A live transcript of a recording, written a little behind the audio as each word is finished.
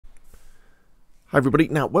Hi everybody.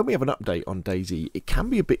 Now when we have an update on DayZ, it can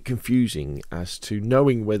be a bit confusing as to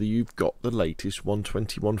knowing whether you've got the latest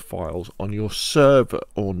 121 files on your server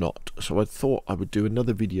or not. So I thought I would do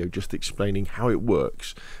another video just explaining how it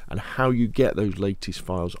works and how you get those latest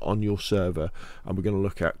files on your server. And we're going to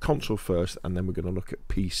look at console first, and then we're going to look at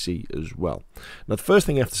PC as well. Now the first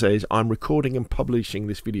thing I have to say is I'm recording and publishing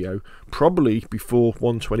this video probably before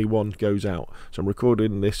 121 goes out. So I'm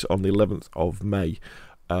recording this on the 11th of May.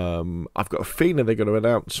 I've got a feeling they're going to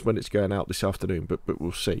announce when it's going out this afternoon, but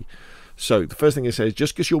we'll see. So the first thing I say is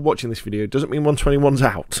just because you're watching this video doesn't mean 121's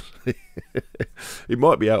out. It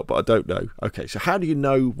might be out, but I don't know. Okay, so how do you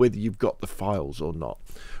know whether you've got the files or not?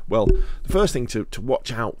 Well, the first thing to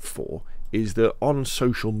watch out for is that on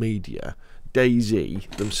social media,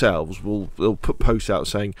 DayZ themselves they'll put posts out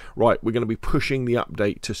saying, right, we're going to be pushing the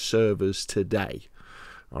update to servers today.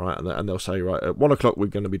 All right, and they'll say, right, at 1 o'clock we're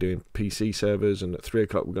going to be doing PC servers, and at 3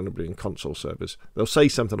 o'clock we're going to be doing console servers. They'll say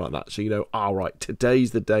something like that, so you know, all right,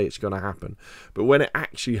 today's the day it's going to happen. But when it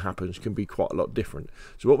actually happens, it can be quite a lot different.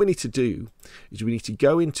 So what we need to do is we need to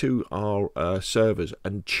go into our servers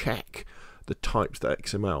and check the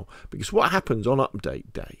types.xml, because what happens on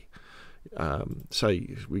update day,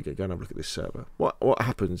 say we go and have a look at this server, what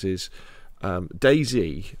happens is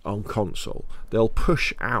DayZ on console, they'll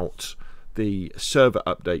push out the server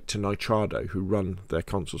update to Nitrado, who run their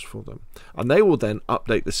consoles for them, and they will then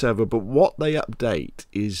update the server. But what they update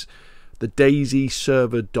is the DayZ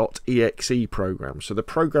server.exe program. So the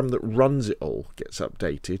program that runs it all gets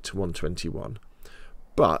updated to 121,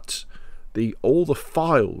 but all the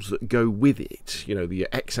files that go with it, you know, the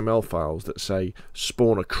XML files that say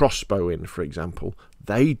spawn a crossbow in, for example,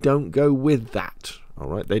 they don't go with that. All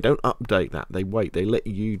right, they don't update that. They wait. They let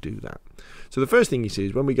you do that. So the first thing you see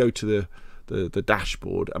is when we go to the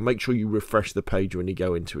dashboard, and make sure you refresh the page when you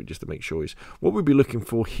go into it, just to make sure, is what we'll be looking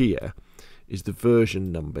for here is the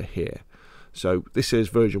version number here. So this says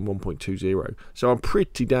version 1.20. So I'm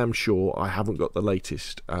pretty damn sure I haven't got the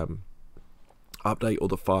latest update or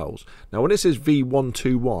the files. Now when it says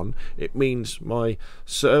v121, it means my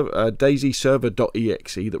DayZ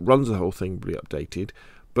server.exe that runs the whole thing will be updated,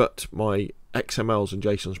 but my XMLs and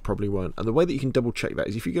JSONs probably won't. And the way that you can double check that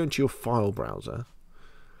is if you go into your file browser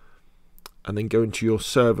and then go into your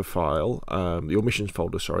server file, your missions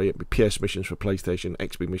folder, sorry, it'd be PS missions for PlayStation,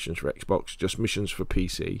 XP missions for Xbox, just missions for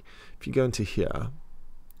PC. If you go into here,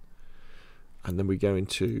 and then we go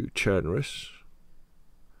into Chernarus,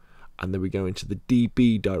 and then we go into the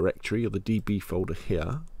DB directory, or the DB folder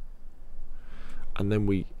here, and then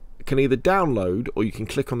we can either download or you can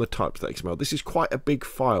click on the types.xml. This is quite a big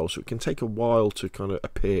file, so it can take a while to kind of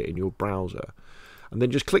appear in your browser. And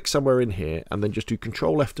then just click somewhere in here, and then just do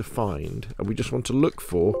Control F to find, and we just want to look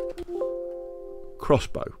for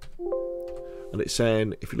crossbow. And it's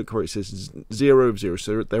saying, if you look where it says 0 of 0,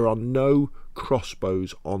 so there are no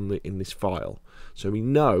crossbows in this file. So we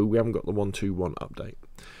know we haven't got the 121 update.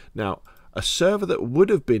 Now, a server that would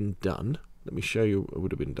have been done, let me show you what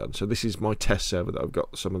would have been done. So this is my test server that I've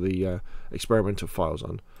got some of the experimental files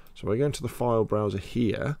on. So I go into the file browser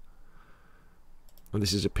here, and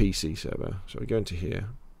this is a PC server. So I go into here,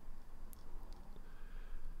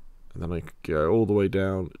 and then I go all the way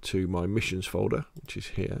down to my missions folder, which is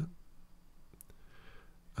here.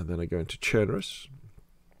 And then I go into Chernarus,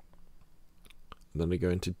 and then I go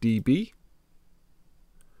into DB.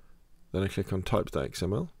 Then I click on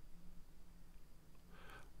types.xml.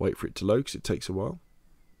 Wait for it to load because it takes a while.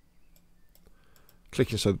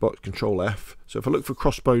 Click inside the box, Control F. So if I look for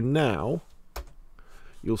crossbow now,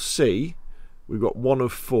 you'll see we've got 1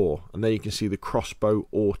 of 4, and there you can see the crossbow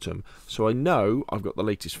autumn. So I know I've got the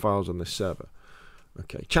latest files on this server.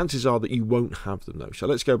 Okay, chances are that you won't have them though. So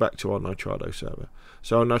let's go back to our Nitrado server.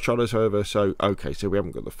 So our Nitrado server, so we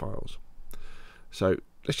haven't got the files. So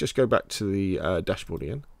let's just go back to the dashboard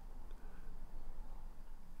again.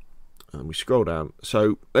 And we scroll down.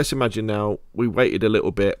 So let's imagine now we waited a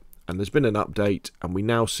little bit and there's been an update, and we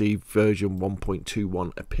now see version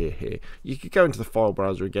 1.21 appear here. You could go into the file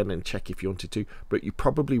browser again and check if you wanted to, but you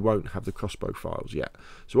probably won't have the crossbow files yet.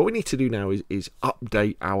 So what we need to do now is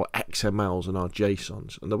update our XMLs and our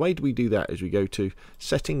JSONs. And the way we do that is we go to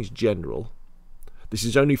Settings General. This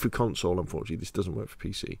is only for console, unfortunately. This doesn't work for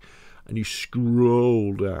PC. And you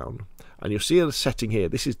scroll down, and you'll see a setting here.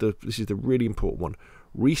 This is the really important one.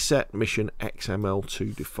 Reset mission XML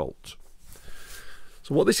to default.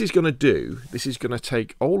 So what this is going to do, this is going to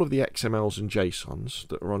take all of the XMLs and JSONs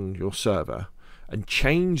that are on your server and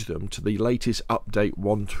change them to the latest update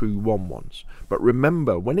 121 ones. But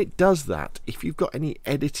remember, when it does that, if you've got any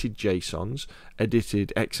edited JSONs,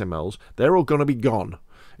 edited XMLs, they're all going to be gone.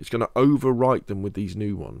 it's going to overwrite them with these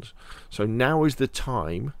new ones. So now is the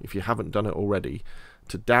time, if you haven't done it already,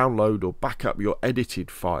 to download or back up your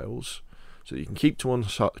edited files so that you can keep them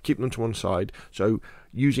to one side. So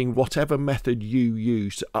using whatever method you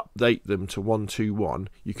use to update them to 1.2.1,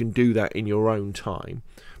 you can do that in your own time.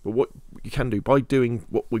 But what you can do by doing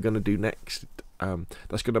what we're going to do next,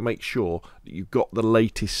 that's going to make sure that you've got the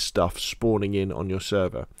latest stuff spawning in on your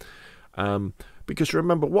server. Because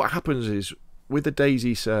remember, what happens is with the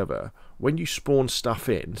DayZ server, when you spawn stuff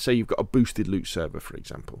in, say you've got a boosted loot server, for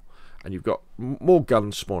example, and you've got more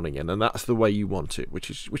guns spawning in, and that's the way you want it, which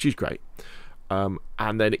is great. And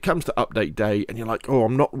then it comes to update day, and you're like, oh,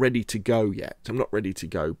 I'm not ready to go yet. I'm not ready to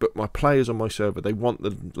go. But my players on my server, they want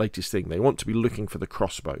the latest thing. They want to be looking for the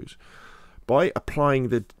crossbows. By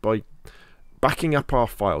backing up our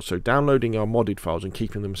files, so downloading our modded files and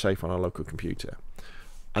keeping them safe on our local computer,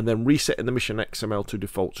 and then resetting the mission XML to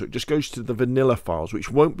default, so it just goes to the vanilla files, which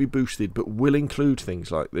won't be boosted, but will include things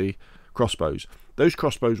like the crossbows. Those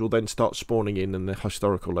crossbows will then start spawning in the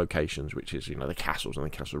historical locations, which is, the castles and the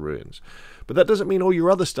castle ruins. But that doesn't mean all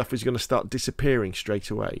your other stuff is going to start disappearing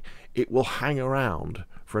straight away. It will hang around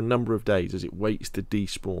for a number of days as it waits to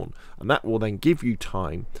despawn, and that will then give you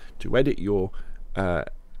time to edit your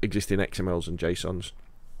existing XMLs and JSONs,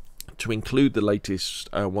 to include the latest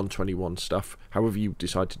 1.21 stuff, however you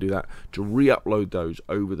decide to do that, to re-upload those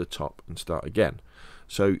over the top and start again.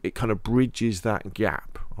 So it kind of bridges that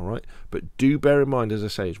gap, all right? But do bear in mind, as I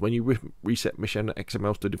say, is when you reset mission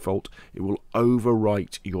XMLs to default, it will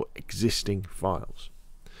overwrite your existing files.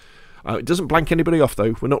 It doesn't blank anybody off,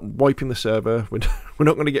 though. We're not wiping the server. We're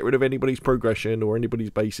not going to get rid of anybody's progression or anybody's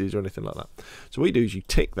bases or anything like that. So what you do is you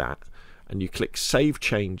tick that, and you click Save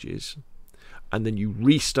Changes, and then you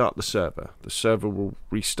restart the server. The server will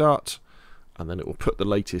restart, and then it will put the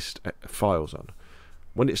latest files on.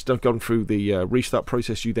 When it's gone through the restart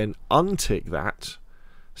process, you then untick that,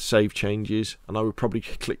 Save Changes, and I would probably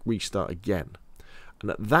click Restart again. And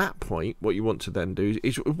at that point, what you want to then do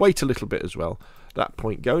is wait a little bit as well. At that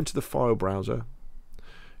point, go into the file browser,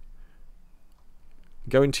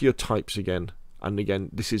 go into your types again, and again,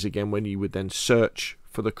 this is again when you would then search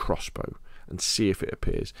for the crossbow and see if it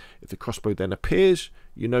appears. If the crossbow then appears,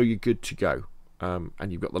 you know you're good to go,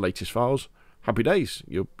 and you've got the latest files. Happy days.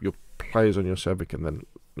 Your players on your server can then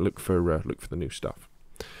look for the new stuff.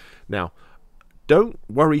 Now, don't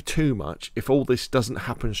worry too much if all this doesn't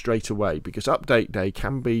happen straight away, because update day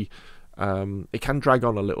can be it can drag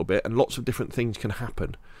on a little bit, and lots of different things can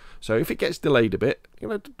happen. So if it gets delayed a bit,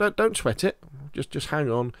 don't sweat it. Just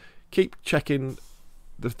hang on. Keep checking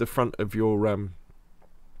the front of your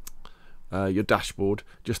dashboard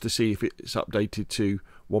just to see if it's updated to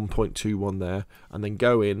 1.21 there, and then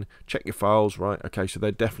go in, check your files. Right, okay, so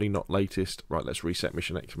they're definitely not latest. Right, let's reset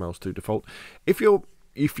mission XMLs to default. If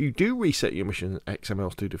you do reset your mission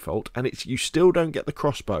XMLs to default and you still don't get the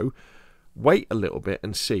crossbow, wait a little bit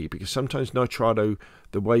and see, because sometimes Nitrado,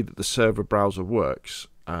 the way that the server browser works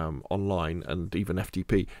online and even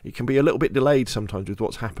FTP, it can be a little bit delayed sometimes with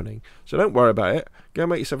what's happening. So don't worry about it. Go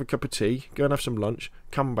make yourself a cup of tea, go and have some lunch,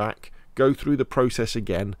 come back, go through the process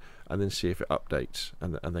again, and then see if it updates,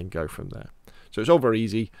 and then go from there. So it's all very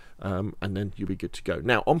easy, and then you'll be good to go.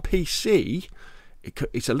 Now on PC,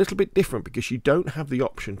 it's a little bit different, because you don't have the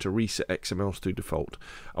option to reset XMLs to default,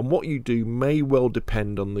 and what you do may well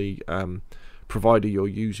depend on the provider you're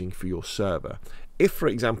using for your server. If, for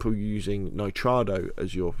example, you're using Nitrado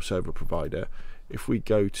as your server provider, if we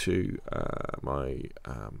go to my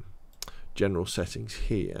general settings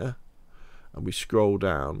here and we scroll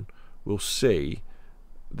down, we'll see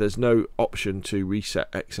there's no option to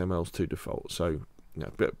reset XMLs to default. So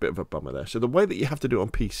a bit of a bummer there. So the way that you have to do it on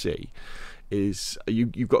PC is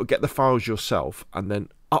you've got to get the files yourself and then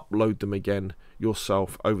upload them again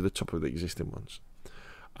yourself over the top of the existing ones.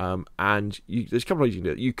 And there's a couple of ways you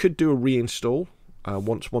can do it. You could do a reinstall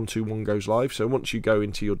once 1.2.1 goes live. So once you go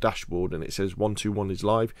into your dashboard and it says 1.2.1 is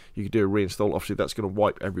live, you could do a reinstall. Obviously that's going to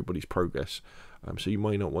wipe everybody's progress, so you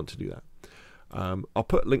may not want to do that. I'll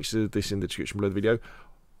put links to this in the description below the video.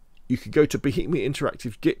 You could go to Behemoth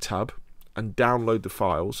Interactive GitHub and download the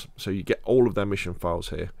files, so you get all of their mission files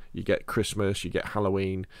here. You get Christmas, you get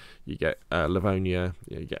Halloween, you get Livonia,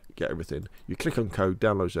 you get everything. You click on code,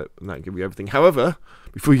 downloads it, and that'll give you everything. However,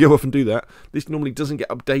 before you go off and do that, this normally doesn't get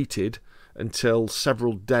updated until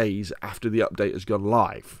several days after the update has gone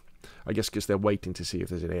live. I guess because they're waiting to see if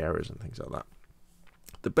there's any errors and things like that.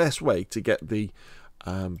 The best way to get the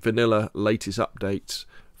vanilla latest updates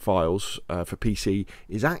files for PC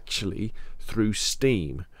is actually through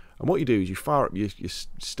Steam. And what you do is you fire up your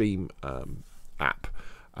Steam app,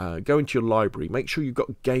 go into your library, make sure you've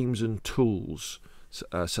got games and tools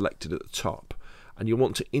selected at the top, and you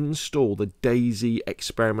want to install the DayZ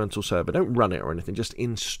Experimental Server. Don't run it or anything, just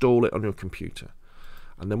install it on your computer.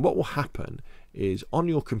 And then what will happen is on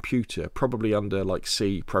your computer, probably under like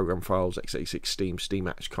C, Program Files, x86, Steam, Steam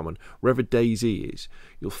Apps Common, wherever DayZ is,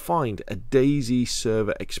 you'll find a DayZ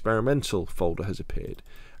Server Experimental folder has appeared.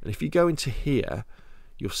 And if you go into here,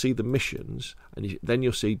 you'll see the missions, and then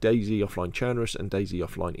you'll see DayZ Offline Chernarus and DayZ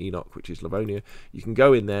Offline Enoch, which is Livonia. You can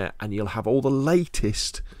go in there and you'll have all the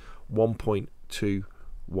latest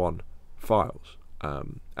 1.21 files,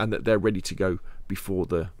 and that they're ready to go before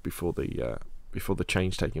the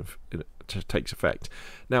change takes effect.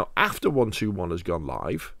 Now, after 1.21 has gone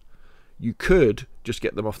live, you could just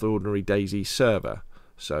get them off the ordinary DayZ server.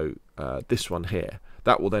 So this one here,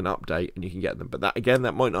 that will then update and you can get them. But that, again,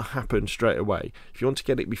 that might not happen straight away. If you want to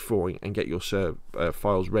get it before and get your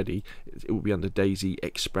files ready, it will be under DayZ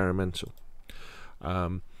Experimental.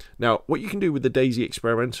 Now, what you can do with the DayZ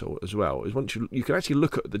Experimental as well is once you can actually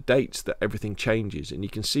look at the dates that everything changes, and you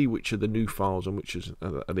can see which are the new files and which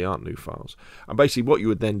are the aren't new files. And basically what you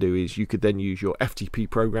would then do is you could then use your FTP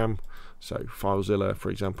program, so FileZilla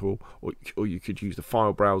for example, or you could use the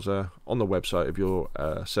file browser on the website of your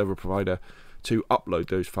server provider to upload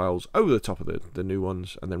those files over the top of the new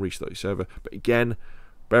ones and then restart your server. But again,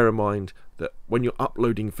 bear in mind that when you're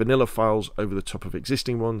uploading vanilla files over the top of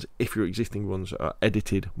existing ones, if your existing ones are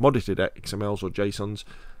modded XMLs or JSONs,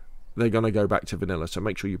 they're going to go back to vanilla. So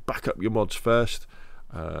make sure you back up your mods first,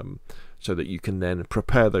 so that you can then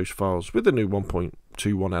prepare those files with the new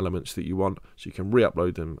 1.21 elements that you want, so you can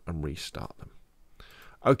re-upload them and restart them.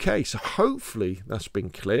 Okay, so hopefully that's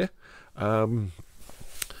been clear.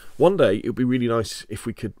 One day it would be really nice if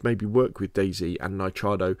we could maybe work with DayZ and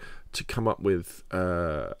Nitrado to come up with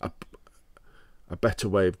a better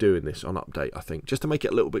way of doing this on update, I think, just to make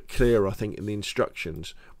it a little bit clearer, I think, in the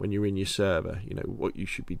instructions when you're in your server, you know, what you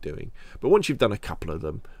should be doing. But once you've done a couple of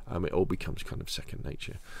them, it all becomes kind of second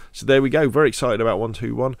nature. So there we go, very excited about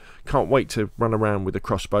 1.21. Can't wait to run around with a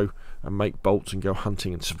crossbow and make bolts and go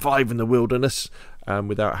hunting and survive in the wilderness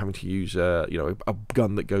without having to use you know, a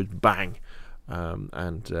gun that goes bang.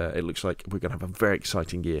 It looks like we're going to have a very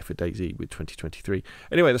exciting year for DayZ with 2023.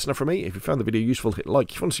 Anyway, that's enough from me. If you found the video useful, hit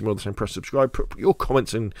like. If you want to see more of the same, press subscribe. Put your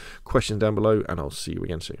comments and questions down below, and I'll see you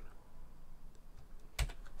again soon.